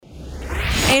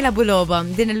Ejlabu logħba,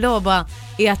 din il-logħba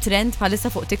hija trend bħalissa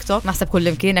fuq TikTok, naħseb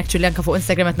kullimkien actually anke fuq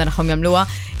Instagram qed naraħħom jagħmluha.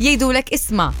 Jgħidulek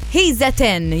isma' he's a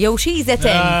 10 jew she's a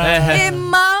 10.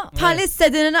 Imma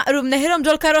bħalissa din naqru mneħirhom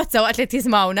ġol karozza waqt li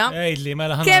tismawna. Ejdli,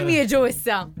 mela ħana. Kemm jiġu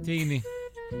issa? Tini.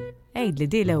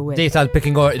 Ejdli di l-ewwel. Di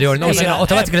tal-picking or no, sena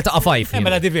automatically taqa' 5.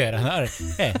 Mela di vera,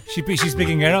 she's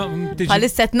picking her up.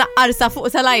 Bħalissa tnaqqar sa fuq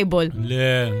tal-ajbol.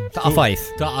 Le. Taqa'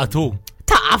 5. Taqa' 2.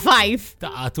 Taqa' 5.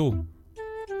 Taqa' 2.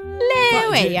 Le,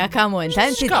 wejja, kamon, ta'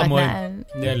 inti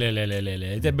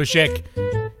Le, debbu xek.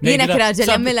 Jiena kraġel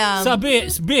jammila.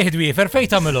 Sabiħ dwiefer, fej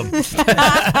tamilhom.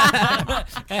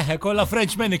 Kolla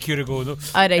French manicure ikodu.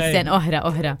 Alright, then,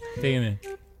 oħra. Tini.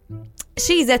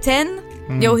 She's a 10,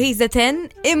 jew he's a 10,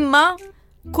 imma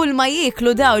kull ma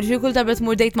jiklu daw, kull darba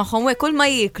tmur dejt magħhom hekk, kull ma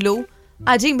jiklu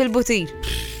għaġin bil-butir.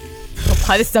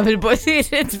 Bħalissa bil-butir.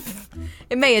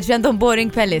 Imma jgħid għandhom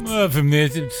boring pellets.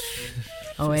 Fimniet.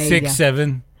 6,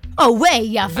 7. Oh,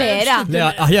 wejja, vera. Le,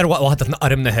 aħjar waħda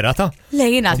tnaqqar imneħrata. Le,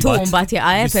 jina tum bat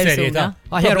jaqa, persuna.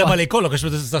 Aħjar ma li kollok għax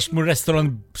ma tistax mur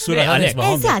restaurant b'sura għalek.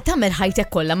 Eżat, tagħmel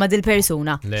ħajtek kollha ma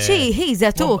dil-persuna. Xi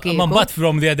ħiża tuki. Ma mbagħad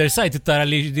from the other side tara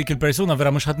li dik il-persuna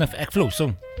vera mhux ħadd nefqek flus.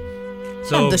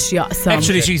 Għandu x'jaqsam.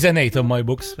 Actually she's an 8 on my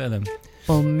books.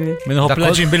 Ommi. Min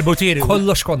ħoplaġin bil-butir.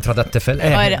 Kollox kontra dat tifel.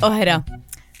 Oħra.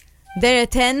 They're a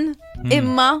 10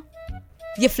 imma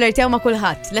jiflirtew ma'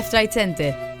 kulħadd, left right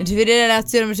center. Ġifieri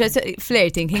relazzjoni mhux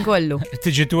flirting ħin kollu.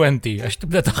 Tiġi 20 għax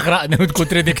tibda taħraqni u tkun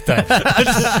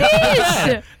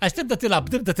Għax tibda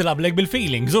tilab lek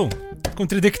bil-feelings,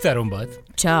 kontradiktar mbagħad.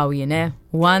 Ciao jiene,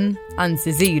 1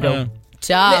 anzi 0.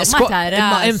 Ciao, ma tara.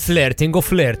 Imma hemm flirting u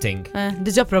flirting.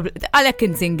 Diġà problem. Għalhekk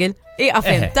kien single. Iqaf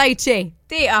hemm, tajt xejn,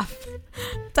 tieqaf.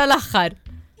 Tal-aħħar.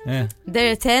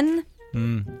 They're 10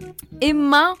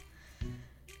 imma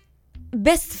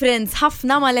best friends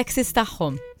ħafna ma l-exis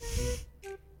tagħhom.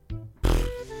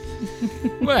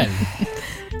 Well,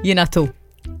 jiena tu.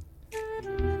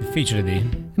 Diffiċli di.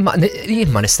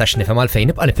 Jien ma nistax nifhem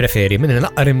għalfejn nibqa' nippreferi minn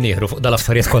naqqar imnieħru fuq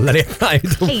dal-affarijiet kollha li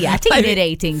ngħidu. Ejja, tieni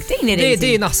rating.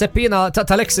 Di naħseb jiena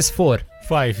tal-exis 4.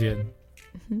 5 jien.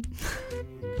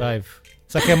 5.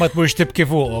 Sakemm ma tmurx tibki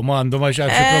fuq, ma għandu ma xi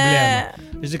problema.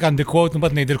 Iżik għandi quote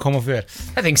mbagħad ngħidilkom offer.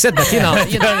 Having said that,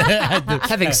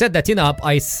 jiena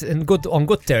bqajt on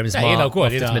good terms ma' jiena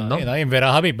wkoll jien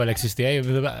vera ħabib Alexis tiegħi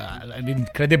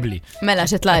inkredibbli. Mela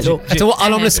xi tlaqlu. Qed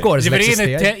iwaqqalhom l-iskors.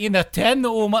 Jiena 10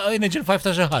 u jiena ġil 5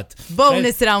 ta' xi ħadd.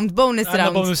 Bonus round.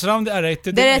 Bonus round alright.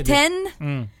 There are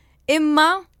 10 imma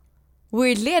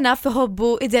weirdly enough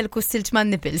iħobbu idelku stilġ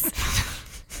man nipples.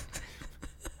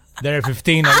 There are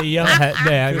 15 għalija.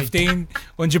 15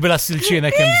 unġibila s-silċina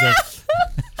kemżer.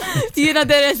 Jiena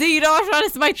there 0 għaxar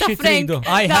smajt ta' Frank.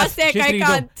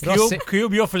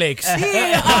 Cube your flakes.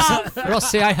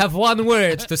 Rossi, I have one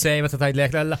word to say meta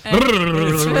tajdlek.